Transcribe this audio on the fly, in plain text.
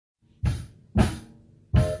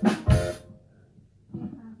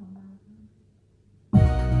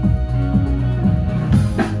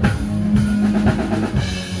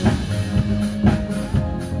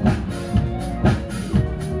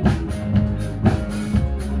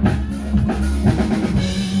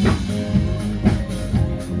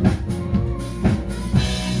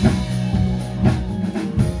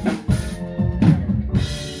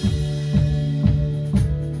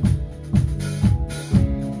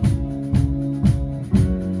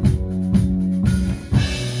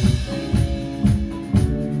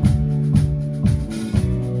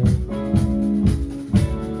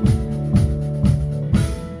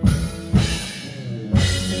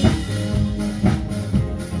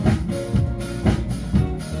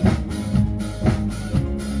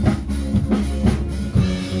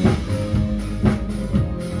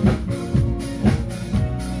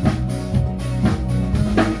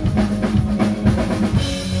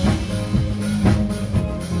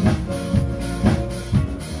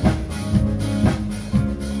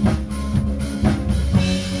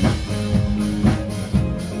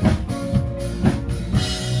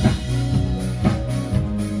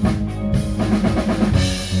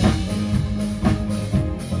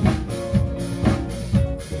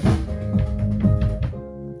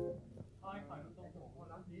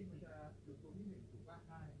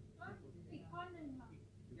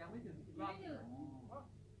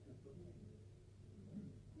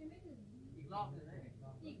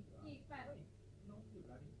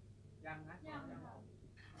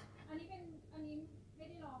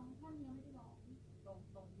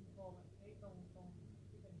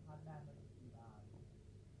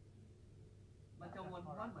ท่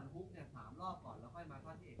อนเหมือนฮุกเนี่ย3 รอบก่อนแล้วค่อยมาท่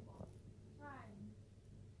อนที่เอกบอกใช่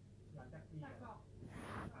หลังจากที่ของเรา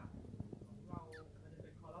มันจะเ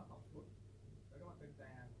ป็นคอรัส2 ชุดแล้วก็มันเป็นแจ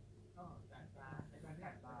นแต่ตาในการแท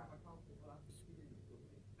กตาก็เข้าสู่คอรัสที่จะอยู่จุด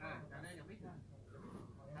นี้แต่ได้ยังไม่ถึง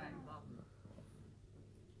ใช่รอบ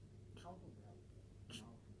เข้าสู่แล้ว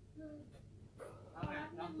คือคอรัส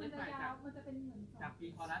มันจะยาวมันจะเป็นเหมือนจากปี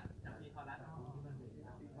คอรัสจากปีคอรัส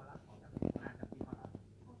ปีคอรัสของจากปีคอรัส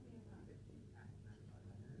โอเคค่ะ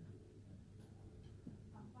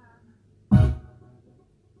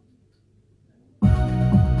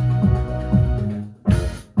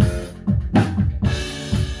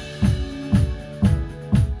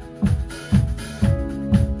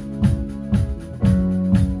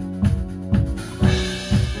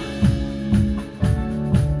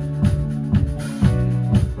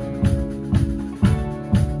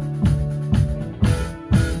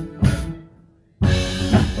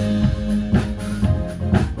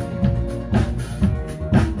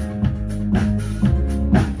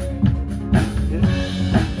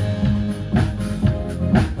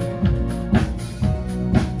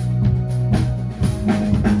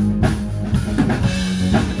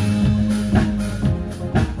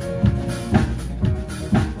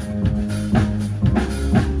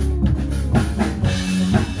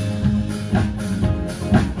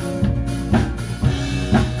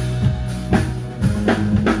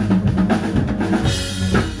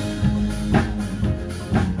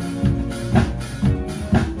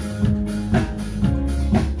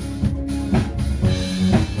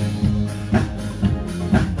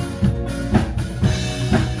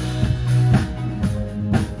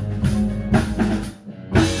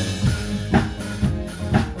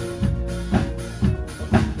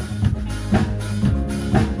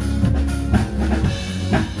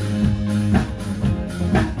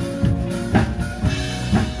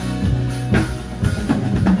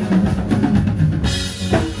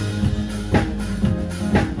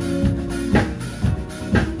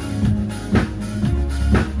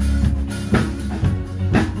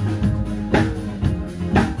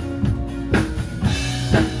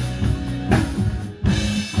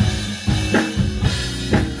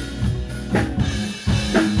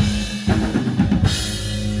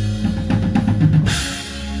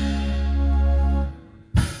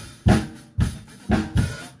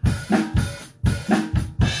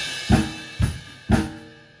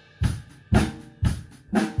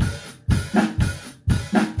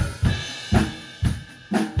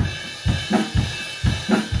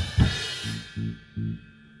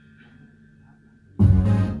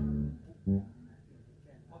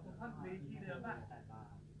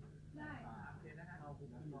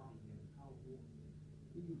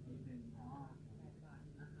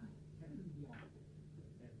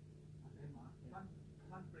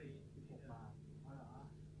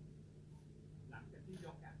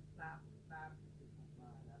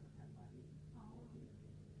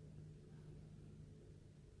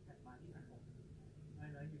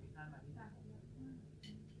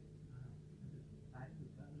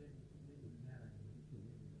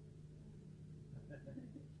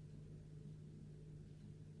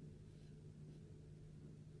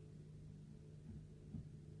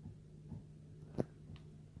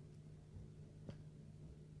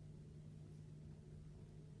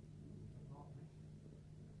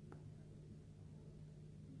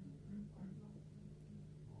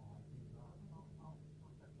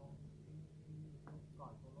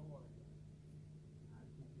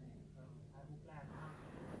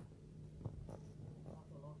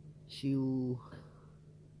ชิว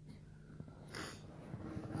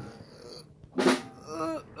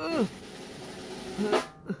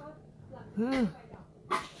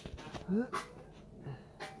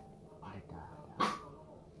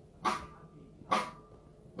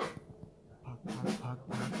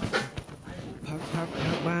พัก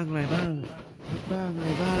บ้างอะไรบ้างพักบ้างอะไร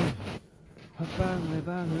บ้างพักบ้างอะไร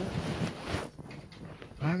บ้างเนอะ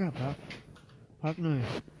พักหน่อย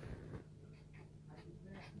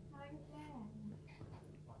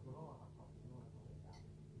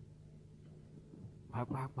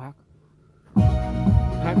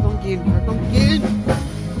พักต้องกินไ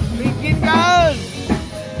ปกินกัน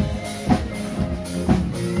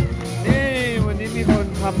นี่วันนี้มีคน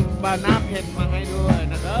ทำบานาเผ็ดมาให้ด้วย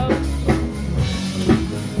นะครับ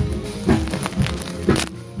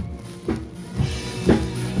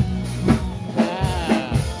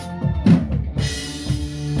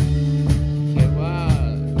เขียนว่า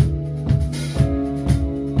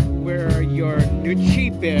Where are your new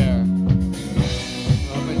sheep bear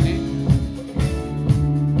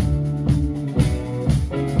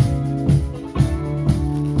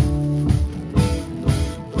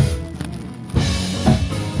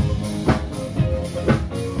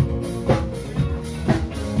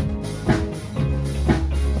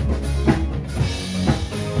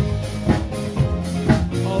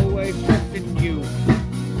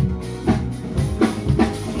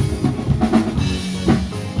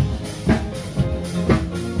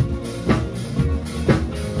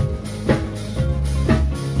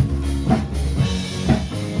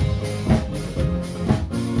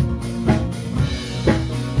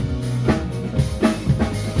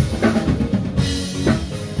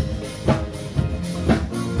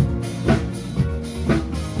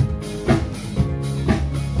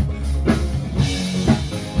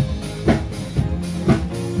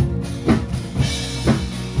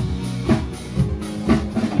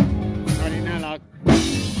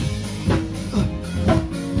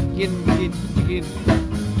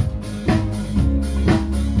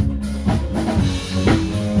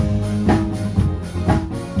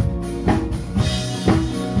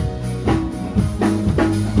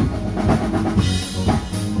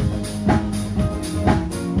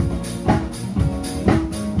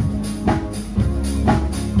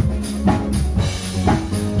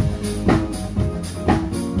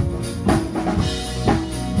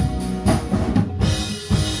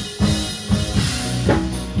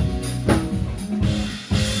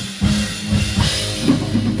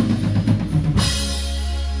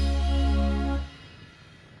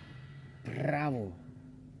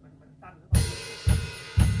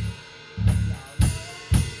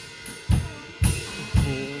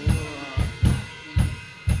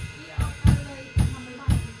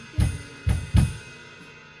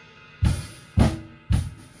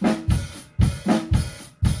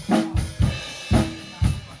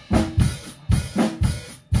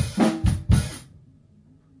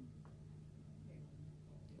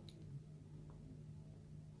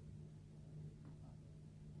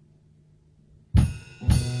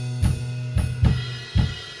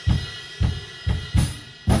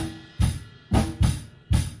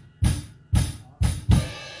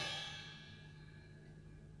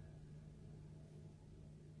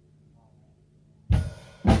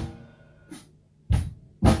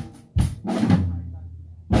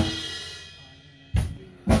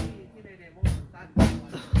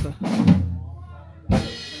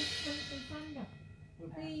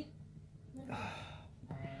ที่เ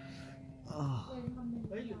ป็นคำหนึ่ง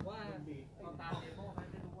เฮ้ยหรือว่าเอาตามเดโมไหม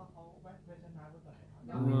ไม่รู้ว่าเขาเวอร์ชันน้ำหรือเปล่า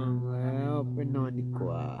ง่วงแล้วไปนอนดีก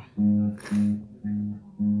ว่า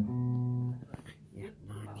อยาก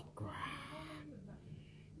นอนดีกว่า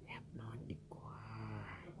อยากนอนดีกว่า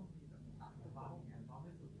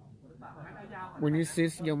วันนี้ซิ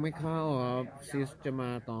สยังไม่เข้าครับซิสจะมา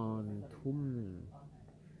ตอนทุ่มหนึ่ง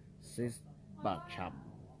ซิสปากฉ่ำ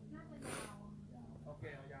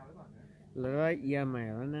แล้วได้เอียใหม่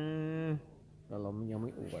แล้วนะแต่เรายังไ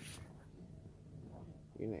ม่อวด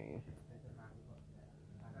ที่ไหน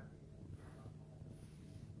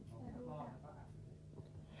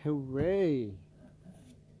เฮ้ย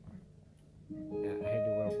ให้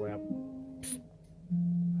ดูแวบๆ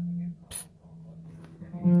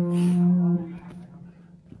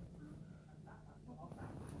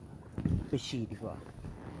ไปฉี่ดีกว่า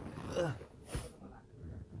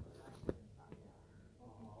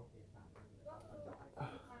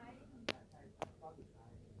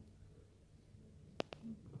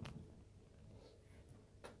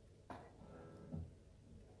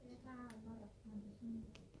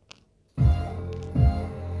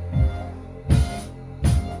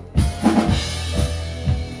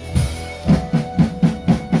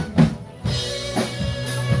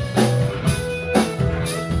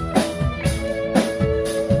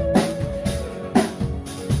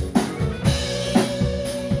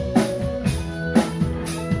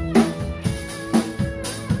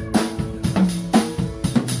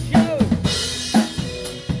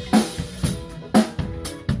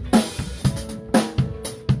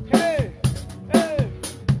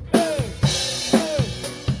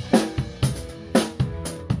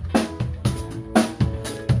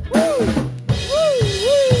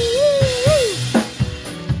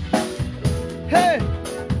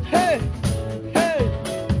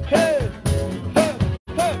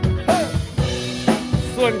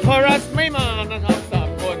ส่วนคอรัสไม่มานะครับ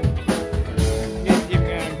3 คนมีทีม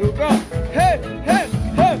งานดูก็เฮ้เฮ้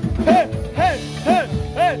เฮ้เฮ้เฮ้เฮ้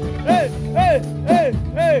เฮ้เฮ้เฮ้เฮ้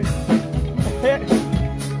เฮ้เฮ้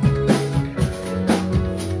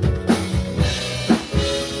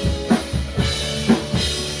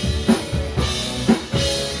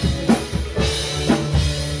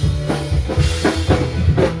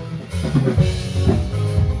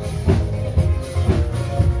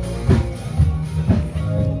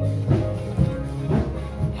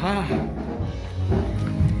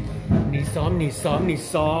หนี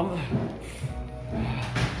ซ้อม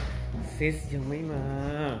ซิสยังไม่มา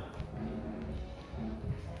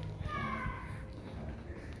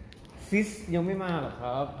ซิสยังไม่มาหรอค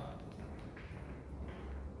รับ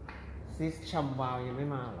ซิสชัมวาวยังไม่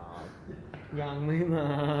มาหรอยังไม่มา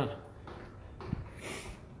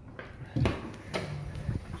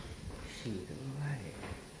ฉี่ด้วย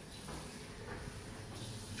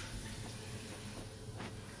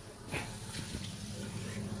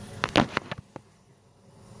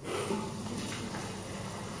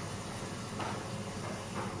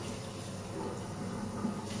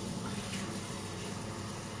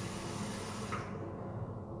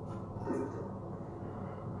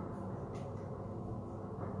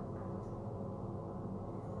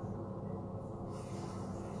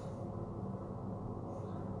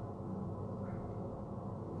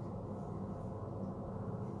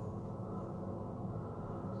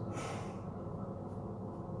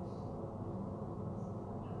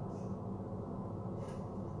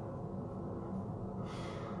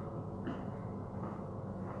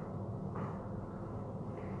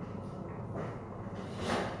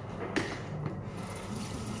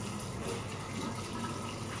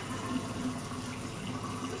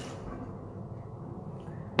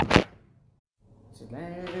เสร็จแ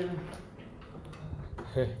ล้ว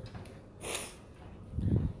เฮ้ย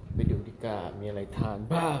ไปดูดีกว่ามีอะไรทาน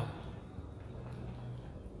บ้าง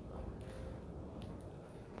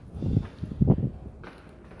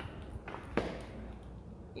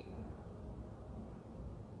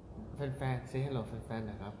แฟนๆ say hello แฟนๆ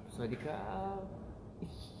นะครับสวัสดีครับ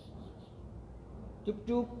จุ๊บ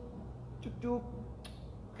จุ๊บจุ๊บจุ๊บ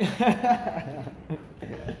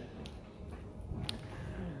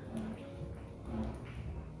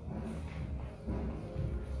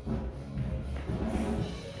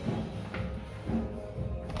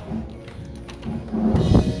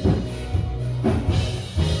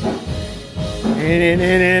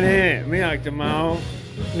นี่ไม่อยากจะเมา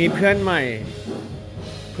มีเพื่อนใหม่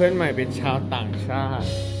เป็นชาวต่างชาติ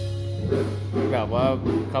แบบว่า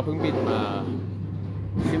เขาเพิ่งบินมา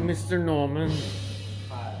ชื่อ Mr. Norman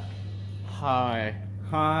Hi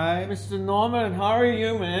Hi Mr. Norman how are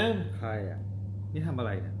you man ใครอ่ะ นี่ทำอะไ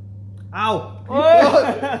รเนี่ย เอา โอ้ย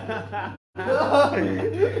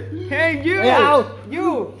Hey you ไม่เอา you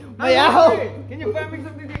ไม่เอา Can you find me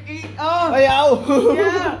something to eat ไม่เอา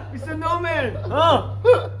Yeah it's a snowman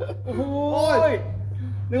โอ้โห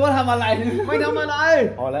นึกว่าทำอะไร ไม่ทำอะไร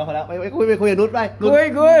พอแล้วไปคุยกับนุชไป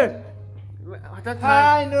คุยทักทาย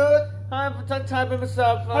Hi นุช Hi ทักทายเป็นภาษา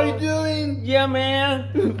How you doing Yeah man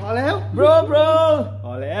พอแล้ว bro พ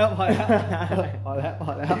อแล้ว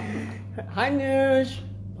Hi Nush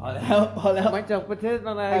พอแล้ว มาจากประเทศ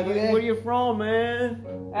อะไร ไปประเทศ Where you from man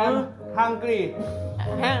I'm hungry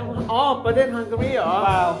อ๋อประเทศฮังการีเหรอ เป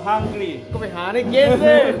ล่า hungry ก็ไปหาได้กิน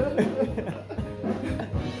สิ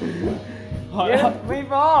พอแล้ว ไม่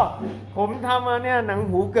พอผมทำมาเนี่ยหนัง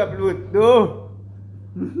หูเกือบหลุดดู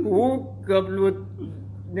หูเกือบหลุด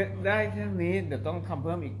เนี่ยได้แค่นี้เดี๋ยวต้องทำเ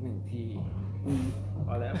พิ่มอีก1 ที พ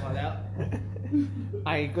อแล้ว ไอ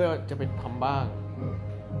ก็จะไปทำบ้าง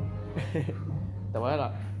แต่ว่า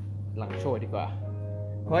หลังโชว์ดีกว่า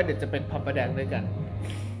เพราะว่าเดี๋ยวจะเป็นพับประแดงด้วยกัน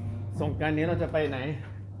สงกรานต์นี้เราจะไปไหน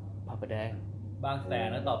พับประแดง บางแสน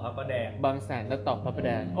แล้วตอบพระประแดง บางแสนแล้วตอบพับประแด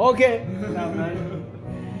งโอเคตามนั้น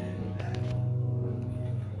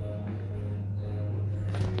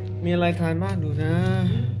มีอะไรทานบ้างดูนะ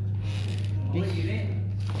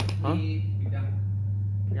ฮะ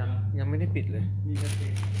ยังไม่ได้ปิดเลย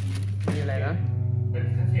มีอะไรนะ เป็น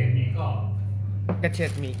กระเทียมหมี่กรอบ กระเฉ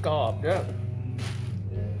ดหมี่กรอบด้วย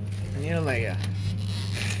อันนี้อะไรอ่ะ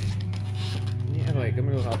นี่อะไรก็ไ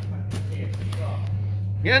ม่รู้ครับ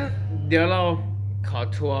งั้นเดี๋ยวเราขอ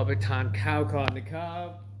ทัวร์ไปทานข้าวก่อนนะครับ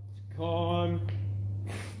ก่อน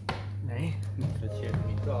ไหน กระเทียม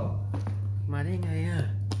มีก็ มาได้ไงอ่ะ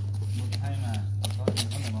มุนให้มาแล้วก็มี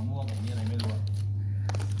ข้าวเหนียวมะม่วงกับนี่อะไรไม่รู้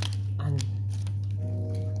อัน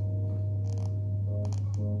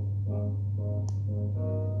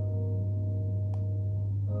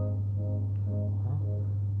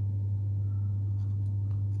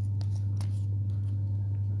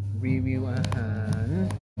รีวิวอาหาร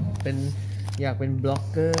เป็นอยากเป็นบล็อก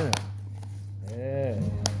เกอร์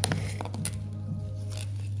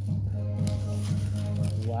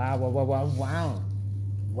ว้าว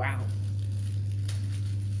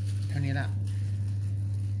เท่านี้ละ